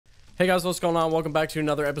Hey guys, what's going on? Welcome back to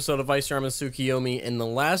another episode of AHZNB Tsukiyomi. In the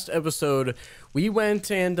last episode, we went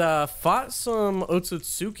and fought some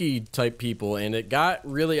otsutsuki type people, and it got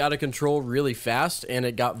really out of control really fast, and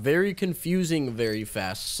it got very confusing very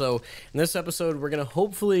fast. So in this episode, we're going to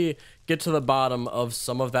hopefully get to the bottom of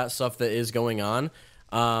some of that stuff that is going on.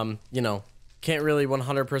 You know, can't really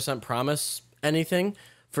 100% promise anything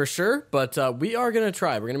for sure, but we are going to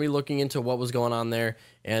try. We're going to be looking into what was going on there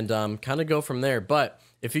and kind of go from there. But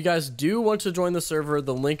if you guys do want to join the server,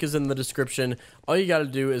 the link is in the description. All you got to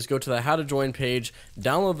do is go to the how to join page,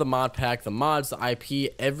 download the mod pack, the mods, the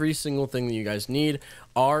IP, every single thing that you guys need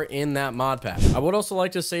are in that mod pack. I would also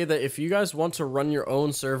like to say that if you guys want to run your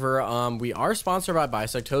own server, we are sponsored by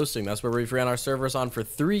Bisect Hosting. That's where we've ran our servers on for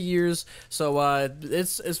 3 years. So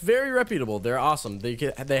it's very reputable. They're awesome.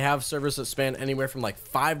 They have servers that span anywhere from like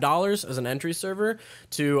 $5 as an entry server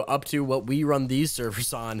to up to what we run these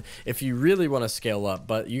servers on if you really want to scale up.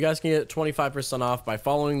 But you guys can get 25% off by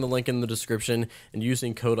following the link in the description and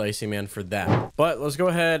using code ICYMAN for that. But let's go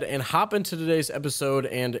ahead and hop into today's episode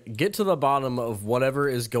and get to the bottom of whatever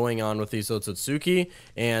is going on with these otsutsuki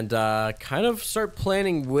and kind of start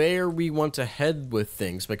planning where we want to head with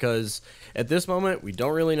things, because at this moment we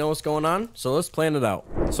don't really know what's going on. So let's plan it out.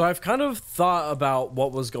 So I've kind of thought about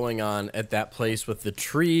what was going on at that place with the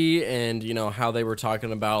tree and, you know, how they were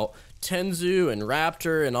talking about Tenzu and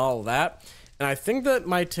Raptor and all of that. And I think that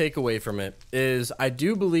my takeaway from it is I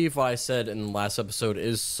do believe what I said in the last episode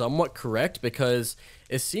is somewhat correct, because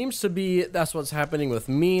it seems to be that's what's happening with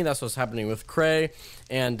me, that's what's happening with Cray,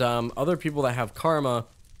 and other people that have karma.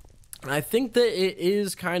 And I think that it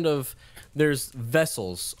is kind of, there's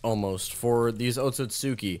vessels almost for these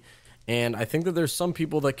otsutsuki. And I think that there's some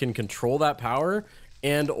people that can control that power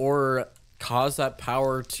and or cause that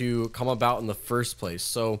power to come about in the first place.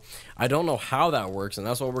 So I don't know how that works, and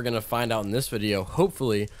that's what we're going to find out in this video,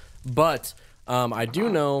 hopefully. But I do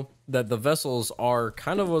know that the vessels are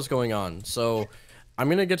kind of what's going on. So I'm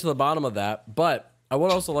going to get to the bottom of that. But I would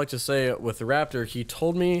also like to say with the Raptor, he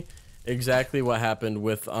told me exactly what happened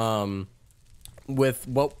with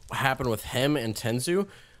what happened with him and Tenzu.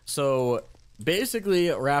 So basically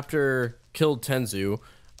Raptor killed Tenzu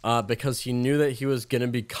because he knew that he was going to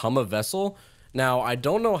become a vessel. Now, I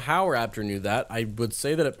don't know how Raptor knew that. I would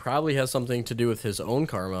say that it probably has something to do with his own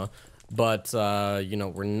karma, but, you know,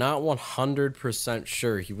 we're not 100%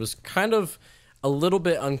 sure. He was kind of a little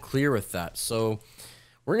bit unclear with that. So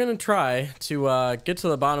we're going to try to get to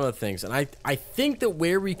the bottom of things. And I think that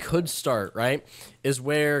where we could start, right, is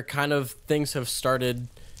where kind of things have started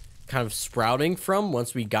kind of sprouting from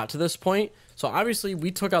once we got to this point. So obviously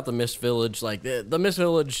we took out the Mist Village. Like the Mist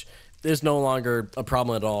Village is no longer a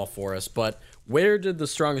problem at all for us. But where did the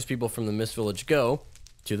strongest people from the Mist Village go?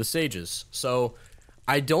 To the Sages. So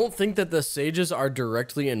I don't think that the Sages are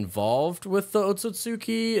directly involved with the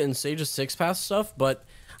Otsutsuki and Sages 6-path stuff, but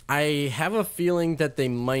I have a feeling that they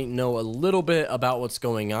might know a little bit about what's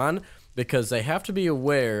going on, because they have to be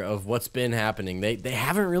aware of what's been happening. They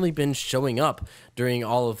haven't really been showing up during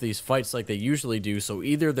all of these fights like they usually do. So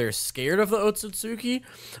either they're scared of the Otsutsuki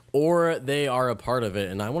or they are a part of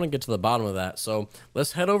it. And I want to get to the bottom of that. So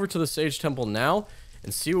let's head over to the Sage Temple now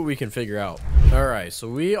and see what we can figure out. All right, so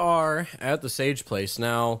we are at the Sage Place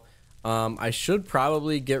now. I should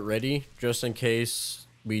probably get ready just in case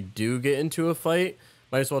we do get into a fight.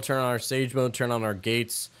 Might as well turn on our Sage mode, turn on our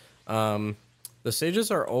gates. The Sages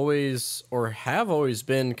are always, or have always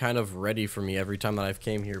been, kind of ready for me every time that I've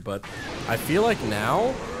came here, but I feel like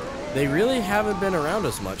now they really haven't been around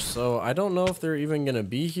as much, so I don't know if they're even going to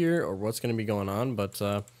be here or what's going to be going on, but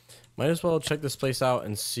might as well check this place out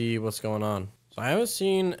and see what's going on. So I haven't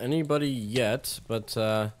seen anybody yet, but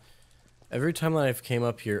every time that I've came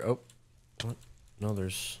up here... Oh, what? No,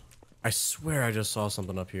 there's... I swear I just saw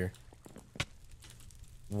something up here.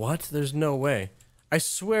 What? There's no way. I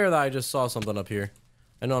swear that I just saw something up here.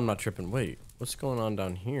 I know I'm not tripping. Wait, what's going on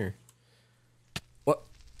down here? What?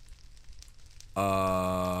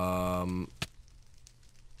 I'm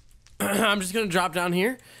just gonna drop down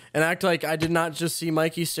here and act like I did not just see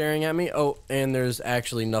Mikey staring at me. Oh, and there's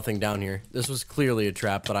actually nothing down here. This was clearly a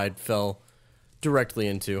trap that I fell directly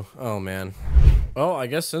into. Oh, man. Well, I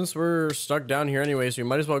guess since we're stuck down here anyways, we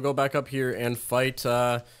might as well go back up here and fight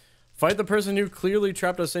the person who clearly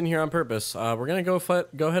trapped us in here on purpose. We're gonna go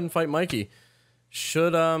ahead and fight Mikey.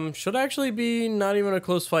 Should actually be not even a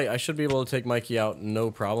close fight. I should be able to take Mikey out, no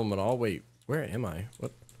problem at all. Wait, where am I?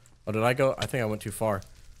 What? Oh, did I go? I think I went too far.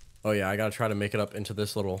 Oh yeah, I gotta try to make it up into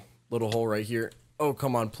this little hole right here. Oh,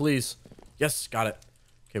 come on, please. Yes, got it.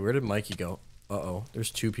 Okay, where did Mikey go? Uh-oh, there's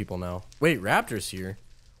 2 people now. Wait, Raptor's here.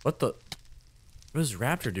 What is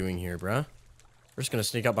Raptor doing here, bruh? We're just gonna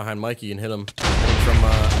sneak up behind Mikey and hit him from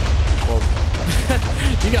well,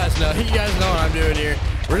 you guys know what I'm doing here.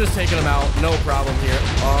 We're just taking him out, no problem here.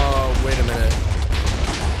 Oh, wait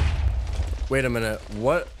a minute.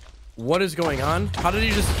 What is going on? How did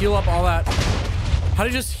he just heal up all that? How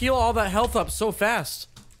did he just heal all that health up so fast?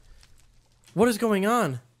 What is going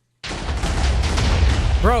on?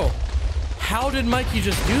 Bro, how did Mikey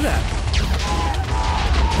just do that?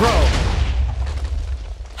 Bro,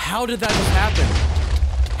 how did that just happen?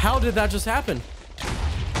 How did that just happen?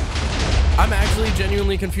 I'm actually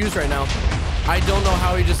genuinely confused right now. I don't know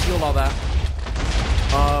how he just healed all that.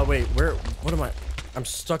 Wait, what am I? I'm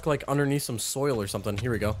stuck like underneath some soil or something. Here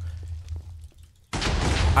we go.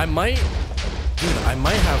 I might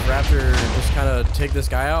have Raptor just kind of take this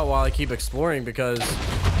guy out while I keep exploring, because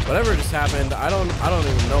whatever just happened, I don't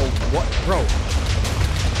even know what, bro.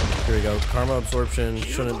 Here we go. Karma absorption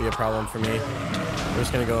shouldn't be a problem for me. We're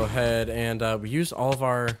just gonna go ahead and we use all of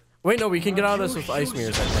our. Wait, no, we can get out of this with ice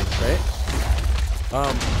mirrors, I think, right?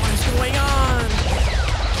 What is going on?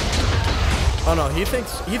 Oh no, he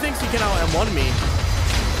thinks he can out M1 me.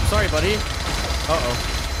 Sorry, buddy.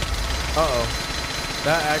 Uh-oh.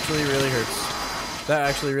 That actually really hurts. That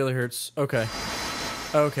actually really hurts. Okay.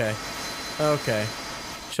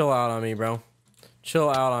 Chill out on me, bro. Chill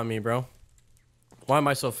out on me, bro. Why am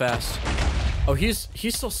I so fast? Oh, he's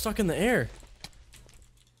still stuck in the air.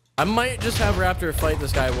 I might just have Raptor fight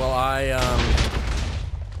this guy while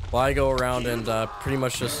I go around and pretty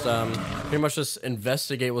much just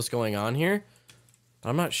investigate what's going on here. But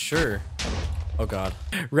I'm not sure. Oh god.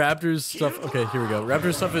 Raptor's stuff. Okay, here we go.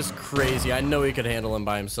 Raptor's stuff is crazy. I know he could handle him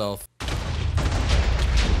by himself.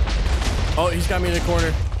 Oh, he's got me in the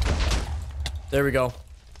corner. There we go.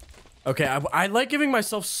 Okay, I like giving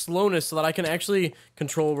myself slowness so that I can actually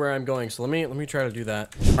control where I'm going. So let me try to do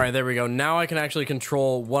that. All right, there we go. Now I can actually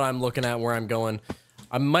control what I'm looking at, where I'm going.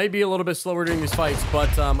 I might be a little bit slower during these fights,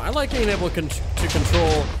 but I like being able to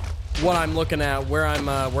control what I'm looking at, where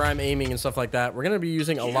I'm aiming and stuff like that. We're gonna be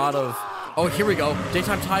using a lot of. Oh, here we go.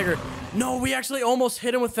 Daytime Tiger. No, we actually almost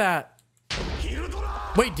hit him with that.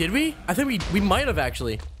 Wait, did we? I think we might have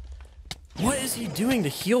actually. What is he doing to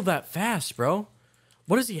heal that fast, bro?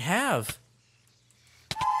 What does he have?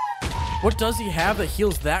 What does he have that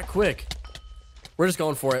heals that quick? We're just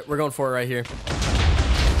going for it. We're going for it right here.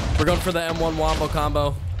 We're going for the M1 Wombo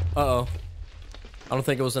combo. Uh-oh. I don't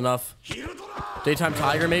think it was enough. Daytime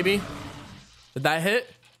Tiger, maybe? Did that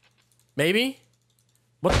hit? Maybe?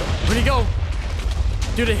 What the? Where'd he go?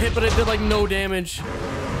 Dude, it hit, but it did like no damage.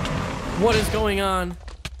 What is going on?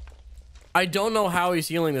 I don't know how he's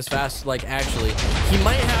healing this fast, like, actually. He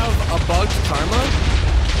might have a bugged karma.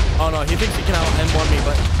 Oh, no, he thinks he can out M1 me,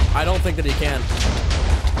 but I don't think that he can.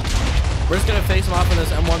 We're just gonna face him off in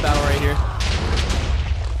this M1 battle right here.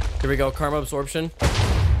 Here we go, karma absorption.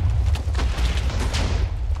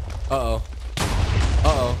 Uh-oh.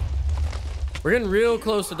 Uh-oh. We're getting real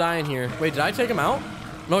close to dying here. Wait, did I take him out?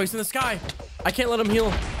 No, he's in the sky. I can't let him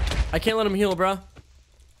heal. I can't let him heal, bruh.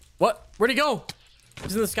 What? Where'd he go?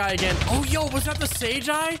 He's in the sky again. Oh, yo, was that the Sage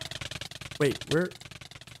Eye? Wait,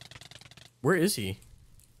 where is he?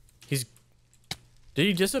 Did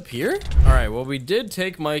he disappear? All right, well, we did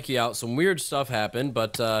take Mikey out. Some weird stuff happened,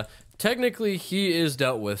 but technically he is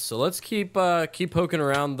dealt with. So let's keep poking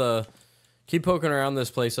around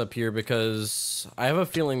this place up here, because I have a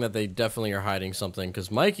feeling that they definitely are hiding something, because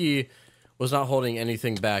Mikey was not holding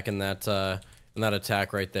anything back in that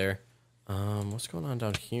attack right there. What's going on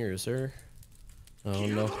down here? Is there? Oh,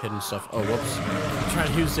 no hidden stuff. Oh, whoops. I'm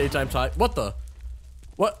trying to use daytime time. What the?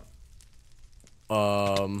 What?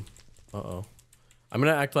 Uh-oh. I'm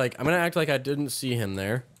gonna act like I didn't see him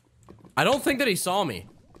there. I don't think that he saw me.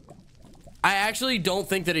 I actually don't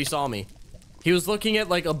think that he saw me. He was looking at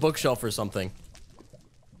like a bookshelf or something.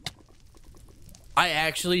 I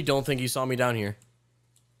actually don't think he saw me down here.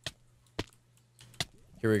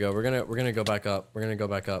 Here we go. We're gonna go back up. We're gonna go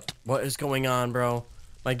back up. What is going on, bro?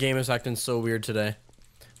 My game is acting so weird today.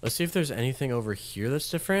 Let's see if there's anything over here that's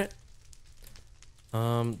different.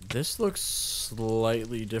 This looks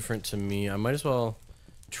slightly different to me. I might as well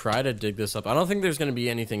try to dig this up. I don't think there's gonna be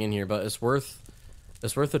anything in here, but it's worth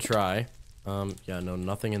a try. Yeah, no,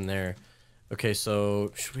 nothing in there. Okay,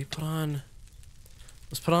 so should we put on?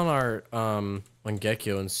 Let's put on our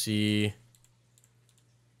Mangekyo and see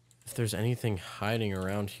if there's anything hiding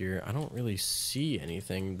around here. I don't really see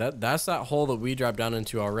anything. That's that hole that we dropped down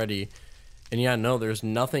into already. And yeah, no, there's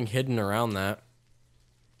nothing hidden around that.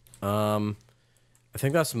 I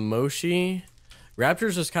think that's Moshi.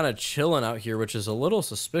 Raptor's just kind of chilling out here, which is a little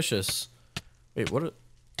suspicious. Wait, what?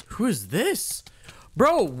 Who is this?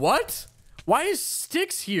 Bro, what? Why is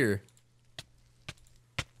Styx here?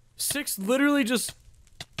 Sticks literally just...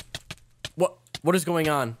 What is going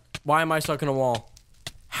on? Why am I stuck in a wall?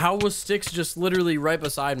 How was Sticks just literally right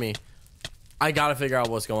beside me? I gotta figure out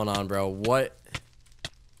what's going on, bro. What?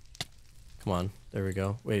 Come on. There we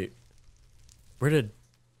go. Wait. Where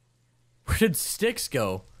did Sticks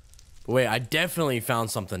go? Wait, I definitely found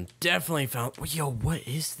something. Definitely found... Yo, what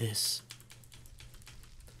is this?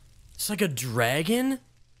 It's like a dragon?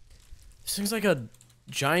 This thing's like a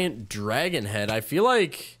giant dragon head. I feel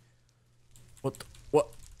like... What?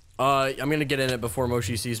 I'm gonna get in it before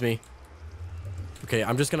Moshi sees me. Okay,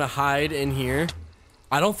 I'm just gonna hide in here.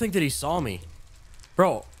 I don't think that he saw me.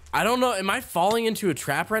 Bro, I don't know. Am I falling into a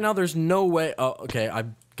trap right now? There's no way. Oh, okay. I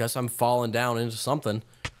guess I'm falling down into something.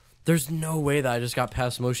 There's no way that I just got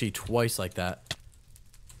past Moshi twice like that.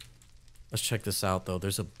 Let's check this out, though.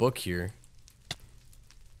 There's a book here.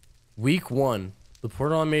 Week 1. The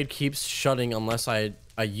portal I made keeps shutting unless I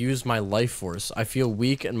use my life force. I feel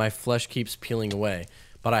weak and my flesh keeps peeling away,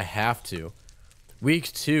 but I have to.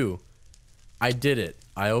 Week 2. I did it.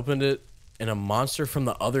 I opened it, and a monster from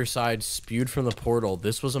the other side spewed from the portal.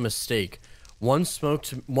 This was a mistake. One spoke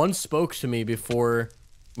to me before...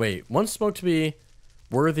 Wait, one spoke to me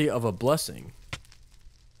worthy of a blessing.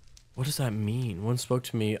 What does that mean? One spoke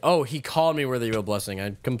to me... Oh, he called me worthy of a blessing.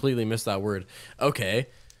 I completely missed that word. Okay.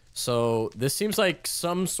 So, this seems like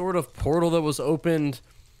some sort of portal that was opened.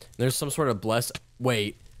 There's some sort of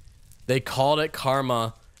Wait. They called it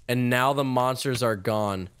karma, and now the monsters are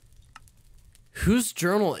gone. Whose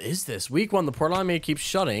journal is this? Week 1, the portal I made keeps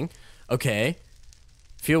shutting. Okay.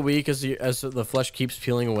 Feel weak as the flesh keeps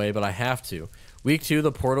peeling away, but I have to. Week 2,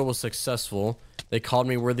 the portal was successful. They called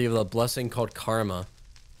me worthy of a blessing called karma.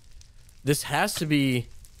 This has to be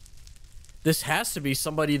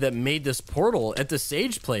somebody that made this portal at the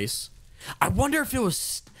Sage place. I wonder if it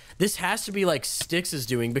was... This has to be like Styx is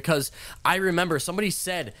doing, because I remember somebody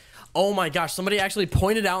said, oh my gosh, somebody actually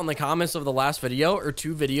pointed out in the comments of the last video or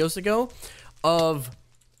 2 videos ago of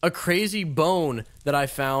a crazy bone that I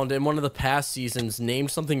found in one of the past seasons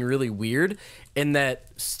named something really weird, and that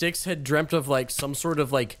Styx had dreamt of like some sort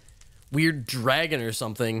of like weird dragon or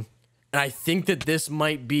something. And I think that this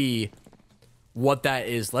might be what that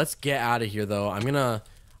is. Let's get out of here though. I'm gonna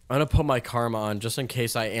put my karma on just in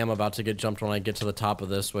case I am about to get jumped when I get to the top of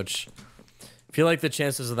this, which I feel like the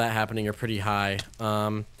chances of that happening are pretty high.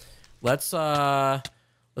 Let's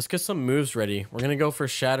get some moves ready. We're gonna go for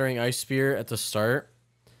Shattering Ice Spear at the start.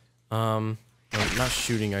 No, not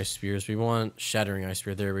Shooting Ice Spears. We want Shattering Ice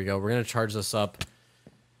Spear. There we go. We're gonna charge this up.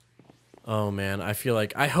 Oh man, I feel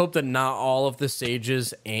like... I hope that not all of the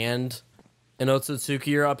sages and an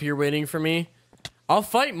Otsutsuki are up here waiting for me. I'll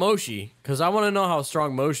fight Moshi, because I want to know how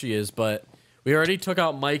strong Moshi is, but we already took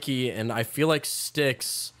out Mikey, and I feel like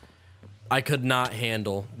Styx I could not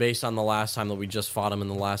handle based on the last time that we just fought him in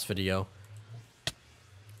the last video.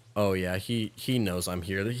 Oh yeah, he knows I'm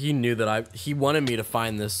here. He knew that he wanted me to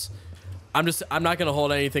find this. I'm not gonna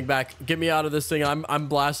hold anything back. Get me out of this thing. I'm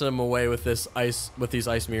blasting him away with these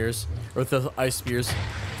ice mirrors, or with the ice spears.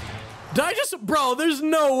 Did I just... Bro, there's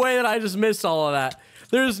no way that I just missed all of that.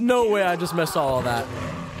 There's no way I just missed all of that.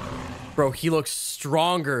 Bro, he looks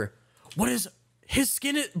stronger. What is... His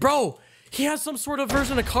skin is... Bro, he has some sort of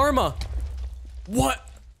version of karma. What?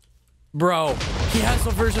 Bro, he has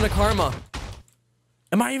some version of karma.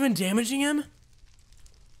 Am I even damaging him?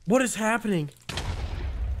 What is happening?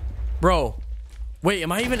 Bro, wait,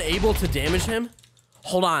 am I even able to damage him?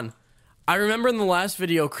 Hold on. I remember in the last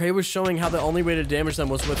video, Cray was showing how the only way to damage them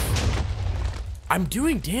was with... I'm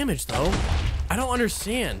doing damage, though. I don't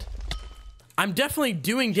understand. I'm definitely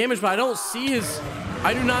doing damage, but I don't see his...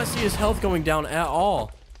 I do not see his health going down at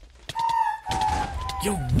all.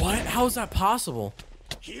 Yo, what? How is that possible?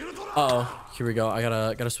 Uh-oh. Here we go. I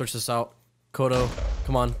gotta switch this out. Kodo,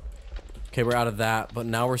 come on. Okay, we're out of that, but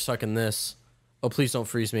now we're stuck in this. Oh, please don't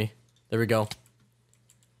freeze me. There we go.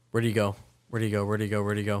 Where'd he go? Where'd he go? Where'd he go?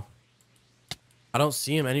 Where'd he go? I don't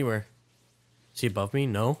see him anywhere. Is he above me?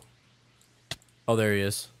 No. Oh, there he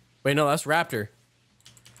is. Wait, no, that's Raptor.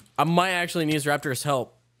 I might actually need Raptor's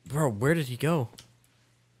help. Bro, where did he go?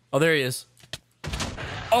 Oh, there he is.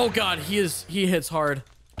 Oh, God, he hits hard.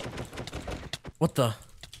 What the?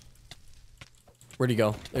 Where'd he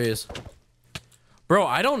go? There he is. Bro,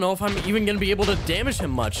 I don't know if I'm even going to be able to damage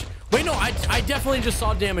him much. Wait, no, I definitely just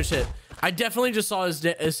saw damage hit. I definitely just saw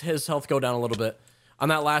his health go down a little bit on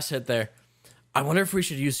that last hit there. I wonder if we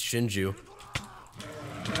should use Shinju.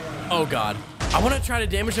 Oh, God. I want to try to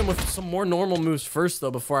damage him with some more normal moves first,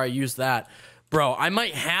 though, before I use that. Bro, I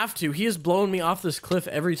might have to. He is blowing me off this cliff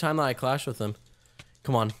every time that I clash with him.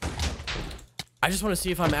 Come on. I just want to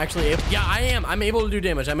see if I'm actually able. Yeah, I am. I'm able to do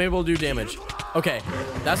damage. I'm able to do damage. Okay,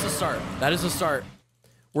 that's a start. That is a start.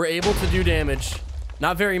 We're able to do damage.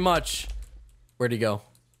 Not very much. Where'd he go?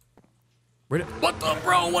 What the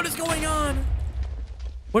bro? What is going on?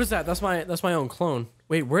 What is that? That's my own clone.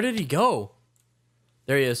 Wait, where did he go?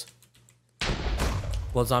 There he is.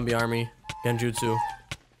 Blood Zombie Army. Genjutsu.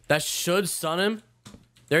 That should stun him.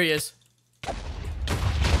 There he is.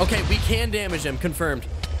 Okay, we can damage him. Confirmed.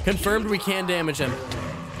 Confirmed we can damage him.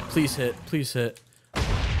 Please hit. Please hit.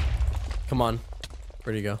 Come on.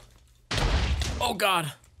 Where'd he go? Oh,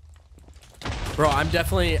 God. Bro, I'm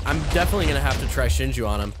definitely gonna have to try Shinju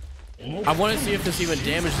on him. I want to see if this even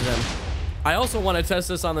damages him. I also want to test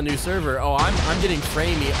this on the new server. Oh, I'm getting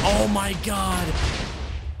framey. Oh my God.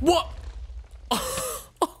 What?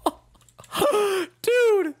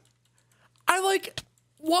 Dude.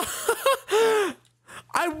 What?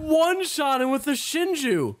 I one-shot him with the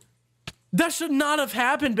Shinju. That should not have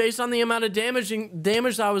happened based on the amount of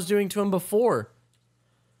damage I was doing to him before.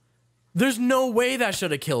 There's no way that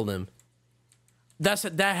should have killed him.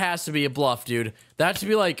 That has to be a bluff, dude. That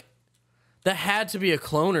had to be a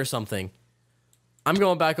clone or something. I'm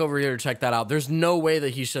going back over here to check that out. There's no way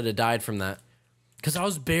that he should have died from that. Because I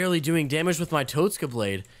was barely doing damage with my Totsuka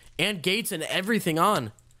blade. And gates and everything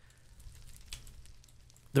on.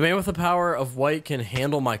 The man with the power of white can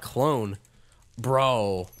handle my clone.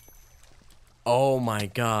 Bro. Oh my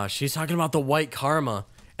gosh. He's talking about the white karma.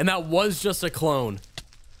 And that was just a clone.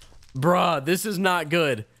 Bruh, this is not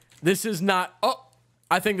good. This is not... Oh,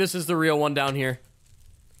 I think this is the real one down here.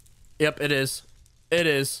 Yep, it is. It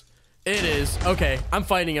is. It is. Okay, I'm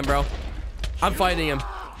fighting him, bro. I'm fighting him.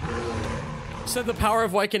 Said the power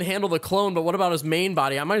of white can handle the clone, but what about his main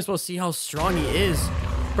body? I might as well see how strong he is.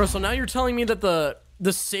 Bro, so now you're telling me that the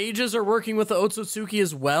sages are working with the otsutsuki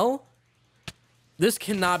as well? This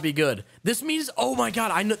cannot be good. This means... Oh my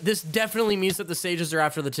God, I know... This definitely means that the sages are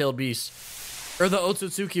after the tailed beast. Or the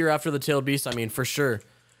otsutsuki are after the tailed beast, I mean, for sure.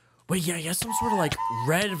 Wait, yeah, he has some sort of, like,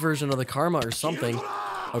 red version of the karma or something.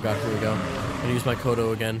 Oh God, here we go. I'm gonna use my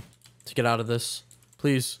Kodo again to get out of this.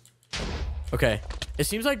 Please. Okay. It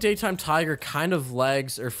seems like Daytime Tiger kind of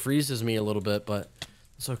lags or freezes me a little bit, but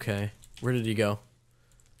it's okay. Where did he go?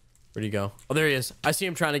 Where'd he go? Oh, there he is. I see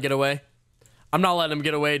him trying to get away. I'm not letting him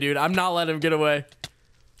get away, dude. I'm not letting him get away.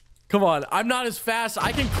 Come on. I'm not as fast.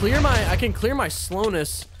 I can clear my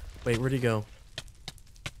slowness. Wait, where'd he go?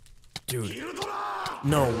 Dude.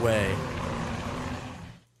 No way.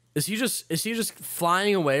 Is he just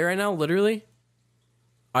flying away right now, literally?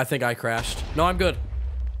 I think I crashed. No, I'm good.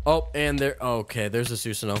 Oh, and there... Okay, there's a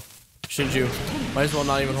Susanoo. Shinju. Might as well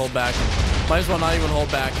not even hold back. Might as well not even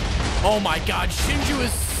hold back. Oh my God, Shinju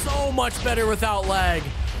is so much better without lag.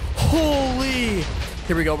 Holy...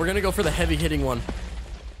 Here we go. We're gonna go for the heavy-hitting one.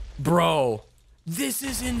 Bro, this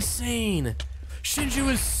is insane. Shinju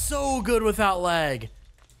is so good without lag.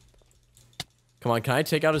 Come on, can I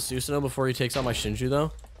take out a Susanoo before he takes out my Shinju,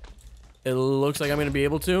 though? It looks like I'm gonna be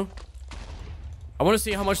able to. I want to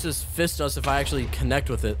see how much this fist does if I actually connect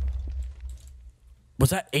with it.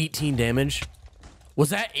 Was that 18 damage?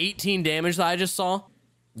 Was that 18 damage that I just saw?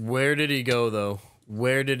 Where did he go, though?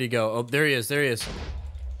 Where did he go? Oh, there he is. There he is.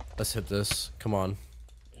 Let's hit this. Come on.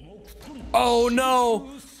 Oh,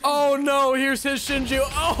 no. Oh, no. Here's his Shinju.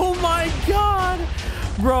 Oh, my God.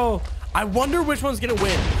 Bro, I wonder which one's going to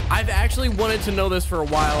win. I've actually wanted to know this for a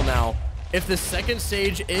while now. If the second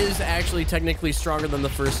stage is actually technically stronger than the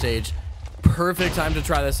first stage. Perfect time to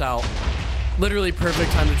try this out. Literally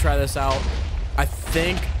perfect time to try this out. I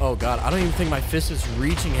think... Oh, God. I don't even think my fist is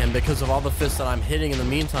reaching him because of all the fists that I'm hitting in the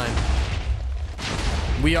meantime.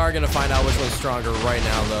 We are going to find out which one's stronger right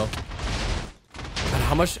now, though. God,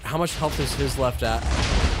 how much health is his left at?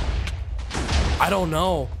 I don't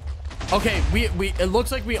know. Okay, it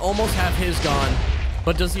looks like we almost have his gone.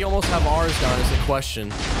 But does he almost have ours gone is the question.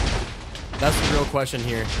 That's the real question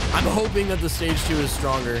here. I'm hoping that the stage 2 is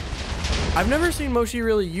stronger. I've never seen Moshi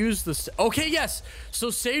really use this. Okay, yes. So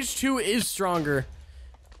stage 2 is stronger.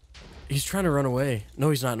 He's trying to run away. No,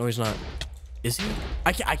 he's not. No, he's not. Is he?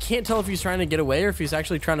 I can't tell if he's trying to get away or if he's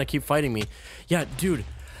actually trying to keep fighting me. Yeah, dude.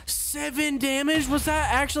 7 damage? Was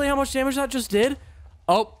that actually how much damage that just did?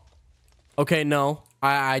 Oh. Okay, no.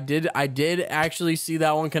 I did actually see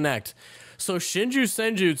that one connect. So Shinju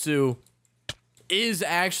Senjutsu is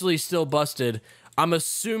actually still busted. I'm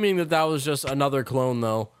assuming that that was just another clone,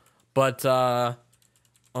 though. But,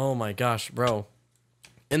 oh my gosh, bro.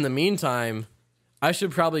 In the meantime, I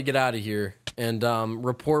should probably get out of here and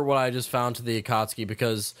report what I just found to the Akatsuki,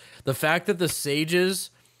 because the fact that the sages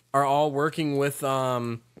are all working with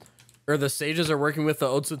or the sages are working with the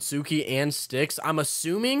otsutsuki and Styx. I'm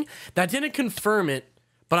assuming that didn't confirm it,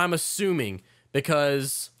 but I'm assuming,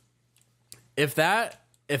 because if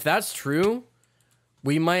that's true,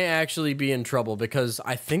 we might actually be in trouble, because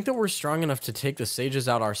I think that we're strong enough to take the sages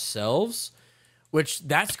out ourselves, which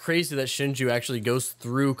that's crazy that Shinju actually goes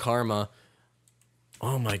through karma.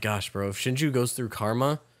 Oh my gosh, bro. If Shinju goes through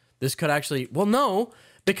karma, this could actually, well, no,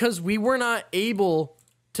 because we were not able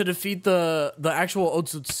to defeat the actual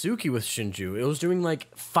otsutsuki with Shinju. It was doing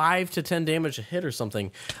like 5 to 10 damage a hit or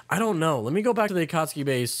something. I don't know. Let me go back to the Akatsuki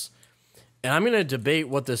base, and I'm going to debate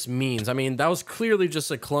what this means. I mean, that was clearly just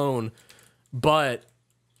a clone, but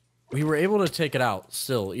we were able to take it out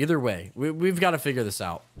still. Either way, we've got to figure this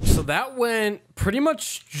out. So that went pretty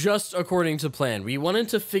much just according to plan. We wanted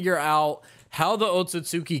to figure out how the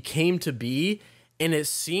otsutsuki came to be, and it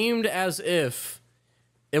seemed as if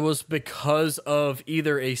it was because of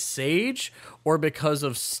either a sage or because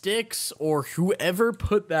of Styx or whoever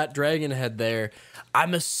put that dragon head there.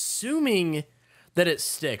 I'm assuming that it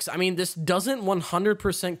Styx. I mean, this doesn't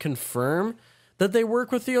 100% confirm that they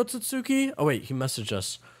work with the otsutsuki. Oh wait, he messaged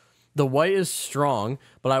us. The white is strong,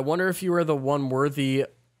 but I wonder if you are the one worthy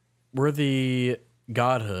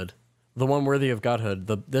godhood. The one worthy of godhood.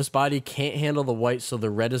 This body can't handle the white, so the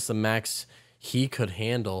red is the max he could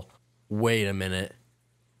handle. Wait a minute.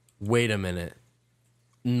 Wait a minute.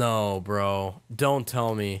 No, bro. Don't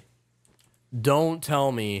tell me. Don't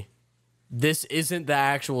tell me. This isn't the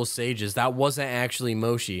actual sages. That wasn't actually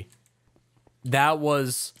Moshi. That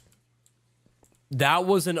was an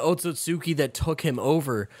otsutsuki that took him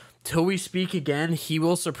over. Till we speak again, he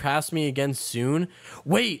will surpass me again soon.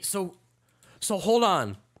 Wait, so hold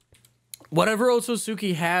on. Whatever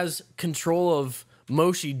otsutsuki has control of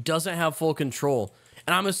Moshi doesn't have full control.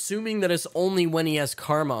 And I'm assuming that it's only when he has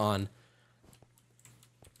karma on.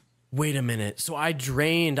 Wait a minute. So I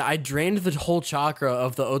drained the whole chakra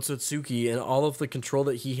of the otsutsuki and all of the control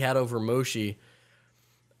that he had over Moshi.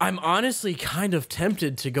 I'm honestly kind of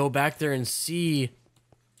tempted to go back there and see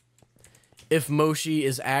if Moshi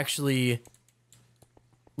is actually,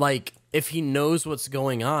 like, if he knows what's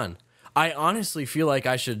going on. I honestly feel like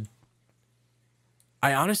I should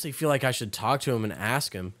talk to him and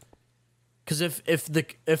ask him. Because if the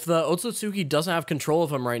otsutsuki doesn't have control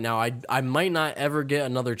of him right now, I might not ever get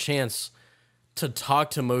another chance to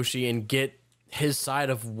talk to Moshi and get his side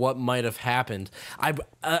of what might have happened.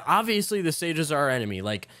 Obviously the sages are our enemy,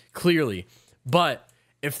 like, clearly. But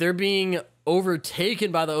if they're being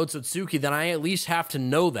overtaken by the otsutsuki, then I at least have to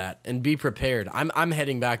know that and be prepared. I'm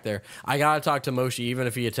heading back there. I gotta talk to Moshi even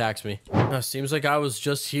if he attacks me. Seems like I was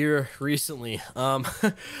just here recently.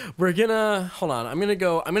 We're gonna hold on. I'm gonna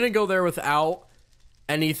go there without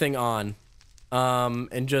anything on,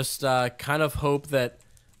 and just kind of hope that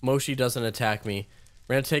Moshi doesn't attack me.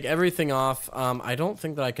 We're gonna take everything off. I don't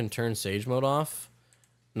think that I can turn Sage Mode off.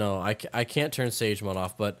 No, I can't turn Sage Mode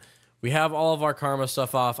off, but we have all of our karma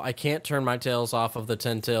stuff off. I can't turn my tails off of the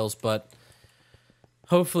 10 tails, but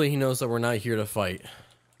hopefully he knows that we're not here to fight.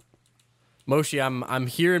 Moshi, I'm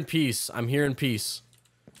here in peace. I'm here in peace.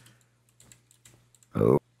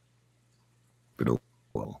 Oh, been a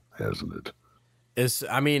while, hasn't it?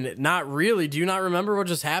 I mean, not really. Do you not remember what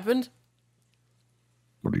just happened?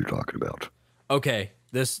 What are you talking about? Okay,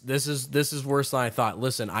 this is worse than I thought.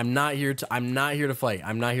 Listen, I'm not here to fight.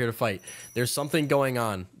 I'm not here to fight. There's something going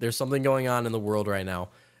on. There's something going on in the world right now.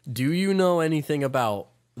 Do you know anything about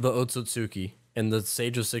the otsutsuki and the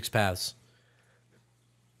Sage of Six Paths?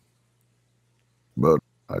 But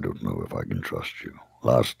I don't know if I can trust you.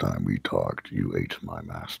 Last time we talked, you ate my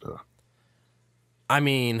master. I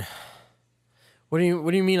mean, what do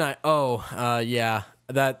you mean? Yeah,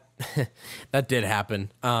 that that did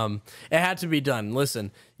happen. It had to be done.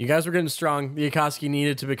 Listen, you guys were getting strong. The Akatsuki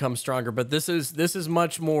needed to become stronger, but this is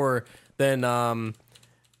much more than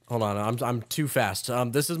hold on, I'm too fast.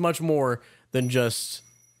 This is much more than just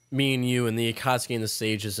me and you and the Akatsuki and the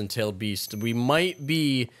Sages and Tailed Beast. We might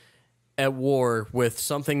be at war with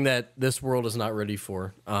something that this world is not ready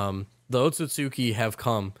for. The Otsutsuki have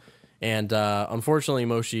come, and unfortunately,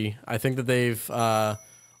 Moshi, I think that they've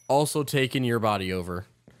also taken your body over.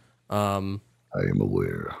 I am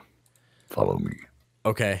aware. Follow me.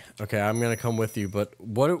 Okay, I'm gonna come with you. But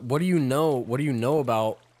what do you know? What do you know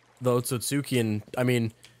about the Otsutsuki? And I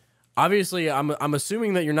mean, obviously, I'm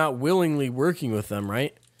assuming that you're not willingly working with them,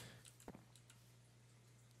 right?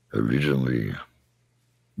 Originally,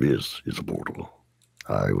 this is a portal.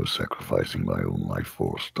 I was sacrificing my own life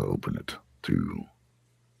force to open it, to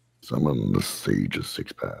summon the Sage of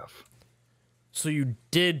Six Paths. So you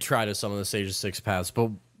did try to summon the Sage of Six Paths,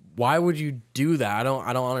 but why would you do that? I don't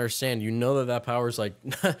understand. You know that power is like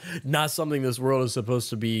not something this world is supposed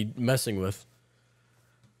to be messing with.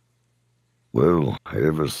 Well,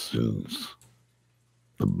 ever since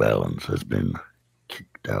the balance has been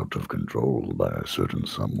kicked out of control by a certain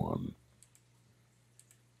someone,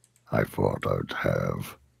 I thought I'd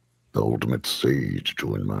have the ultimate sage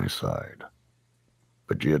join my side.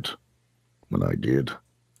 But yet, when I did,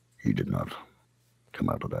 he did not come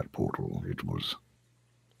out of that portal. It was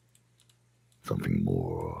something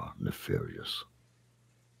more nefarious.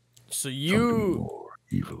 So something more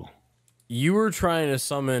evil. You were trying to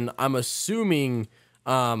summon, I'm assuming,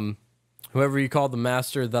 whoever you called the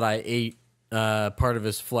master that I ate part of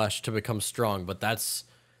his flesh to become strong, but that's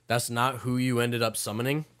not who you ended up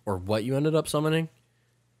summoning or what you ended up summoning?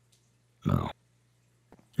 No.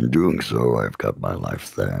 In doing so, I've cut my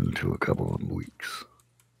lifespan to a couple of weeks.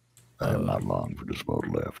 I have not long for this world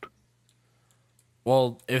left.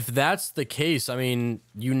 Well, if that's the case, I mean,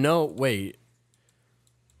 wait.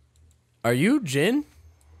 Are you Jin?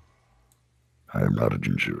 I am not a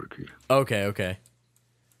Jinchuriki. Okay.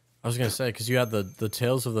 I was going to say, because you had the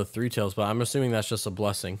Tales of the Three Tails, but I'm assuming that's just a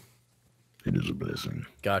blessing. It is a blessing.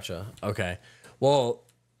 Gotcha. Okay. Well,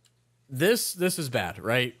 this is bad,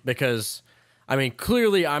 right? Because, I mean,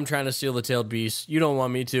 clearly I'm trying to steal the tailed beast. You don't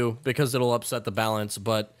want me to because it'll upset the balance,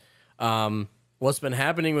 but what's been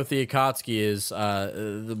happening with the Akatsuki is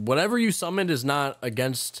whatever you summoned is not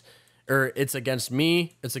against, or it's against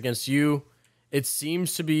me, it's against you. It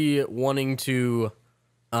seems to be wanting to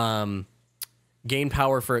gain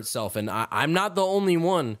power for itself, and I'm not the only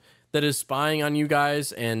one that is spying on you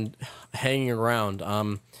guys and hanging around.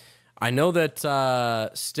 I know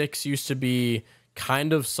that Styx used to be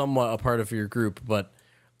kind of somewhat a part of your group, but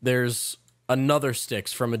there's another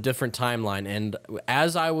Styx from a different timeline. And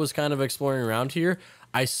as I was kind of exploring around here,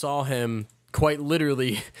 I saw him quite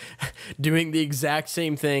literally doing the exact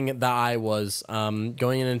same thing that I was,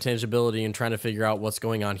 going in intangibility and trying to figure out what's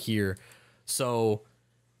going on here. So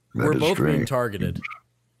we're both being targeted.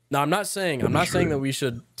 Now, I'm not saying that we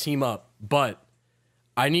should team up, but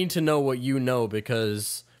I need to know what you know,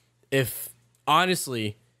 because if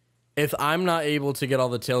I'm not able to get all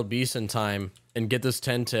the tailed beasts in time and get this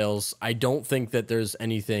 10 tails, I don't think that there's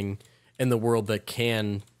anything in the world that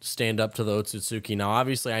can stand up to the Otsutsuki. Now,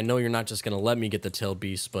 obviously, I know you're not just going to let me get the tailed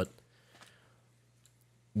beasts, but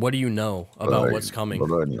what do you know about what's coming?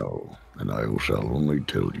 But I know, and I shall only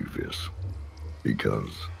tell you this,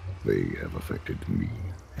 because they have affected me,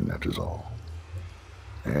 and that is all.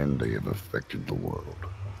 And they have affected the world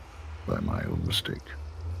by my own mistake.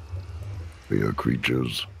 They are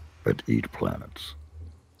creatures that eat planets,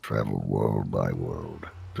 travel world by world,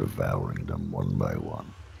 devouring them one by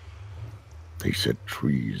one. They set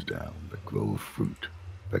trees down that grow fruit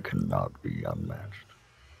that cannot be unmatched.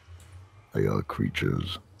 They are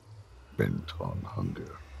creatures bent on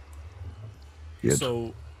hunger. Yet,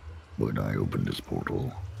 when I opened this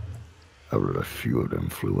portal, I read a few of them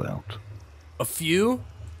flew out. A few?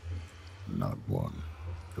 Not one.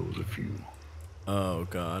 There was a few. Oh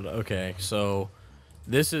God. Okay, so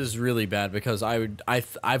this is really bad because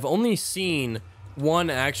I've only seen one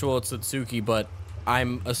actual Otsutsuki, but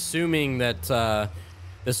I'm assuming that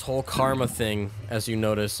this whole karma thing, as you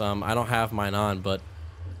notice, I don't have mine on, but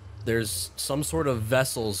there's some sort of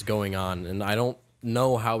vessels going on, and I don't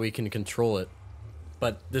know how we can control it.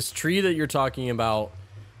 But this tree that you're talking about,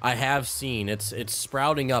 I have seen. It's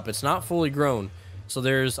sprouting up. It's not fully grown, so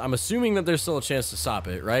I'm assuming that there's still a chance to stop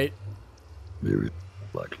it, right? There is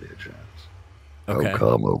likely a chance. Okay. How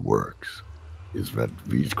karma works is that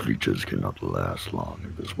these creatures cannot last long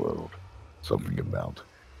in this world. Something about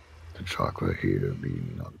the chakra here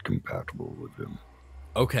being not compatible with them.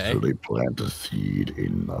 Okay. So they plant a seed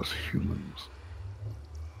in us humans,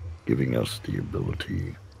 giving us the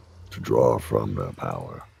ability to draw from their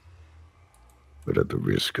power, but at the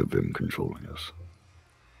risk of them controlling us.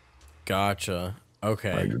 Gotcha.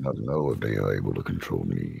 Okay. I do not know if they are able to control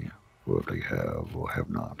me, or if they have or have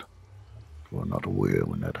not. So I'm not aware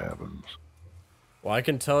when that happens. Well, I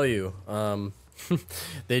can tell you,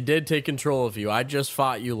 they did take control of you. I just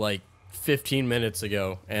fought you like 15 minutes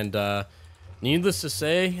ago, and needless to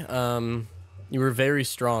say, you were very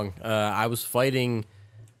strong. I was fighting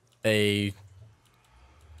a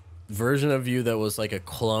version of you that was like a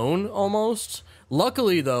clone almost.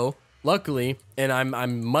 Luckily, and I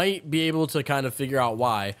might be able to kind of figure out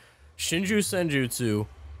why, Shinju Senjutsu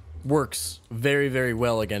works very, very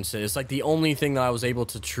well against it. It's like the only thing that I was able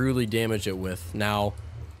to truly damage it with. Now,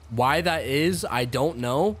 why that is, I don't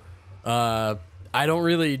know. I don't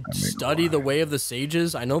really study the way of the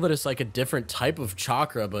sages. I know that it's like a different type of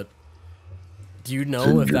chakra, but Do you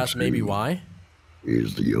know if that's maybe why?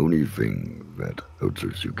 Is the only thing that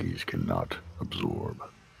otsutsukis cannot absorb.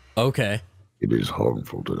 Okay. It is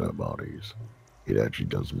harmful to their bodies. It actually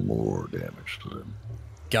does more damage to them.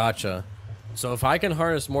 Gotcha. So if I can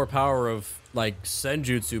harness more power of, like,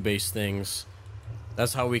 senjutsu-based things,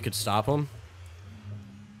 that's how we could stop them?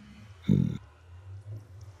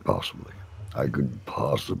 Possibly. I could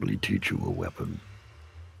possibly teach you a weapon.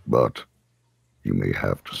 But you may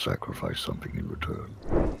have to sacrifice something in return.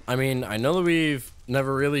 I mean, I know that we've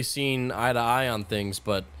never really seen eye to eye on things,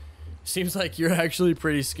 but it seems like you're actually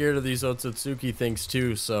pretty scared of these otsutsuki things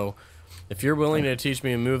too, so if you're willing to teach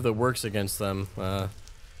me a move that works against them,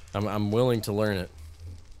 I'm willing to learn it.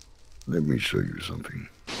 Let me show you something.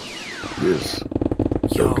 This.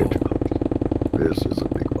 Yo. This is a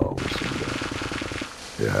big ball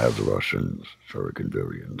of It has a Russian shuriken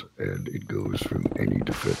variant, and it goes through any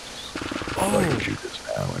defense. Oh. I can shoot this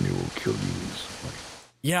now, and it will kill you instantly.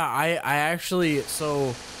 Yeah, I actually, so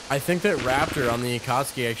I think that Raptor on the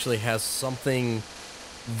Akatsuki actually has something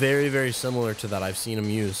very, very similar to that I've seen him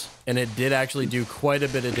use. And it did actually do quite a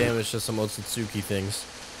bit of damage to some otsutsuki things.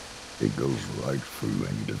 It goes right through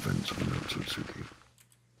any defense of an otsutsuki.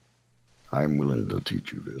 I'm willing to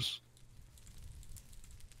teach you this.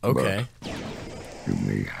 Okay. But you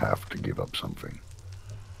may have to give up something.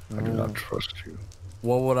 I do not trust you.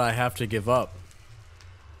 What would I have to give up?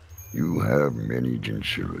 You have many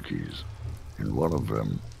Jinchurikis, and one of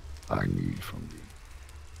them I need from you.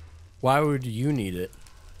 Why would you need it?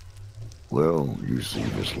 Well, you see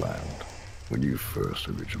this land. When you first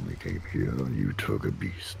originally came here, you took a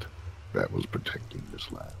beast that was protecting this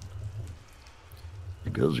land.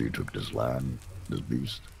 Because you took this land, this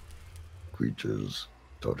beast, creatures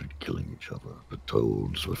started killing each other. The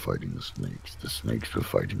toads were fighting the snakes were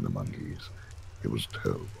fighting the monkeys. It was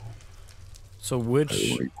terrible. So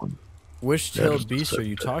which tailed beast are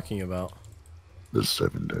you talking about? The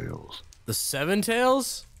Seven Tails. The Seven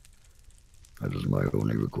Tails? That is my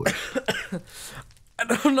only request. I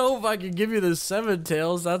don't know if I can give you the Seven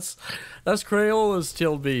Tails. That's Crayola's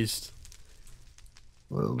tailed beast.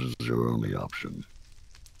 Well, this is your only option.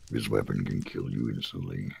 This weapon can kill you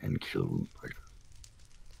instantly and kill like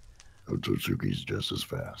Otsutsuki's just as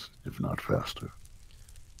fast, if not faster.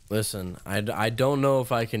 Listen, I don't know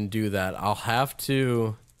if I can do that. I'll have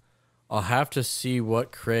to see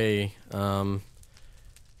what Cray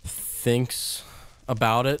thinks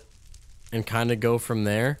about it and kind of go from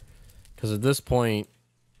there. Because at this point,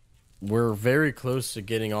 we're very close to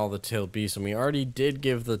getting all the tailed beasts, and we already did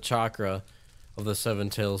give the chakra of the Seven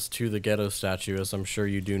Tails to the ghetto statue, as I'm sure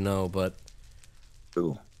you do know, but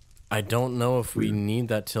I don't know if we need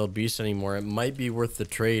that tailed beast anymore. It might be worth the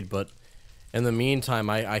trade, but in the meantime,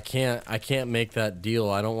 I can't make that deal.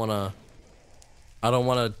 I don't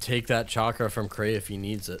wanna take that chakra from Cray if he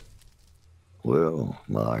needs it. Well,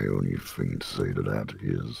 my only thing to say to that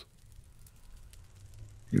is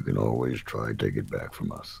you can always try to take it back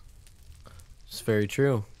from us. It's very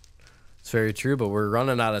true. It's very true, but we're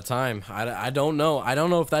running out of time. I don't know. I don't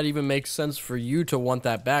know if that even makes sense for you to want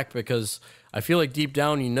that back, because I feel like deep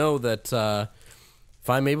down you know that if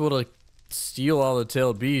I'm able to steal all the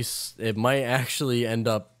tailed beasts, it might actually end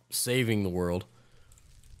up saving the world.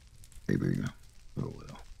 Maybe. Oh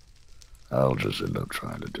well. I'll just end up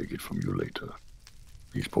trying to take it from you later.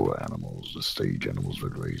 These poor animals, the stage animals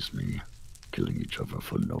that raised me, killing each other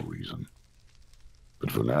for no reason.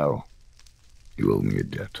 But for now, you owe me a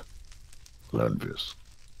debt. Learn this.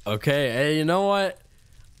 Okay, hey, you know what?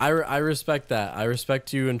 I respect that. I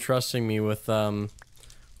respect you entrusting me with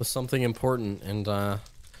something important, and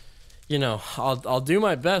you know, I'll do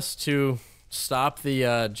my best to stop the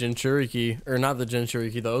Jinchuriki, or not the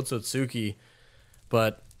Jinchuriki, the Otsutsuki,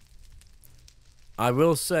 but I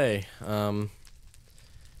will say,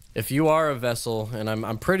 if you are a vessel, and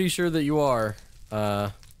I'm pretty sure that you are,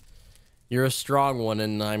 you're a strong one,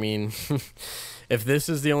 and I mean, if this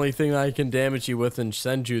is the only thing that I can damage you with in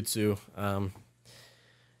Senjutsu,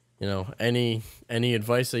 you know, any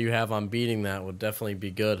advice that you have on beating that would definitely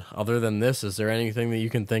be good. Other than this, is there anything that you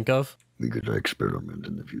can think of? We could experiment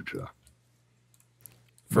in the future.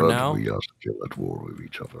 For now? We are still at war with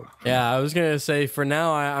each other. Yeah, I was going to say, for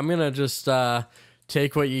now, I'm going to just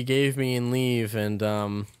take what you gave me and leave, and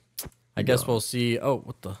I guess we'll see. Oh,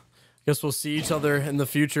 what the? I guess we'll see each other in the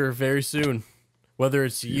future very soon. Whether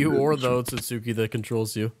it's you or the Otsutsuki that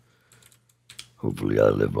controls you. Hopefully I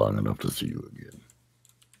live long enough to see you again.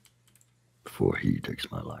 Before he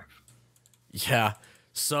takes my life. Yeah.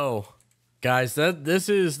 So, guys, this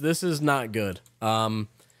is not good.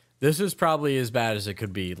 This is probably as bad as it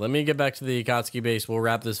could be. Let me get back to the Akatsuki base. We'll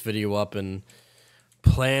wrap this video up, and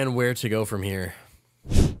plan where to go from here.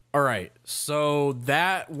 All right, so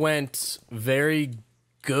that went very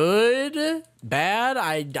good, bad.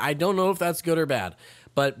 I don't know if that's good or bad,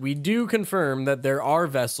 but we do confirm that there are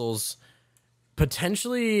vessels.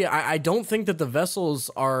 Potentially, I don't think that the vessels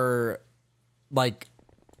are like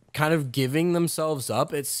kind of giving themselves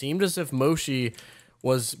up. It seemed as if Moshi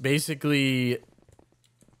was basically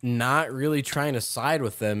not really trying to side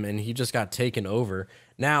with them, and he just got taken over.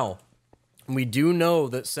 Now, we do know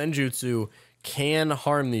that Senjutsu can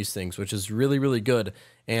harm these things, which is really, really good.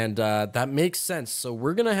 And that makes sense. So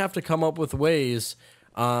we're going to have to come up with ways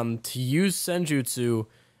to use Senjutsu.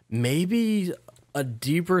 Maybe a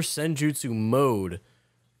deeper Senjutsu mode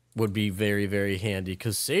would be very, very handy.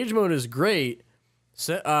 Because Sage mode is great.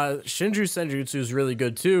 Shinju Senjutsu is really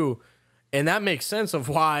good too. And that makes sense of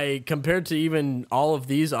why, compared to even all of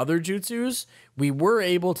these other jutsus, we were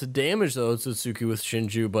able to damage the Otsutsuki with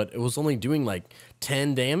Shinju, but it was only doing like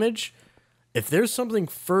 10 damage. If there's something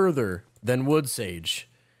further than Wood Sage,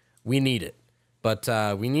 we need it. But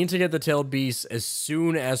we need to get the Tailed Beast as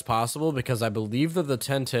soon as possible, because I believe that the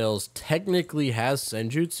Ten Tails technically has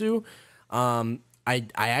Senjutsu. I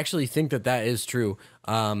actually think that that is true.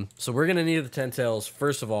 So we're going to need the Ten Tails,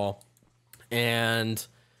 first of all. And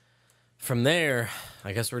from there,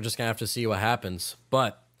 I guess we're just going to have to see what happens.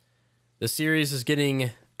 But the series is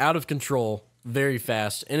getting out of control very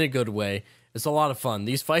fast in a good way. It's a lot of fun.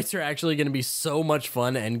 These fights are actually going to be so much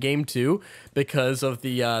fun endgame too, because of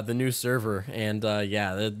the new server. And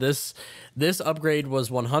yeah, this upgrade was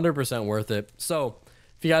 100% worth it. So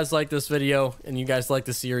if you guys like this video and you guys like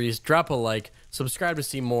the series, drop a like, subscribe to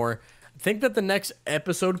see more. I think that the next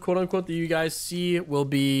episode, quote unquote, that you guys see will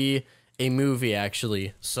be a movie,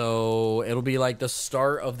 actually. So it'll be like the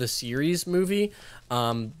start of the series movie.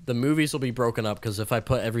 The movies will be broken up, because if I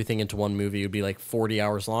put everything into one movie, it would be like 40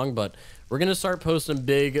 hours long. But we're going to start posting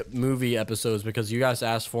big movie episodes, because you guys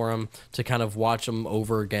asked for them, to kind of watch them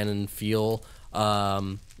over again and feel,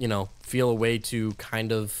 you know, feel a way to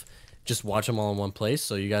kind of just watch them all in one place.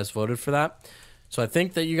 So you guys voted for that. So I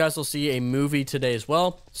think that you guys will see a movie today as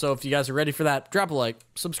well. So if you guys are ready for that, drop a like,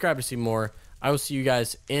 subscribe to see more. I will see you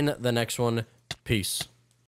guys in the next one. Peace.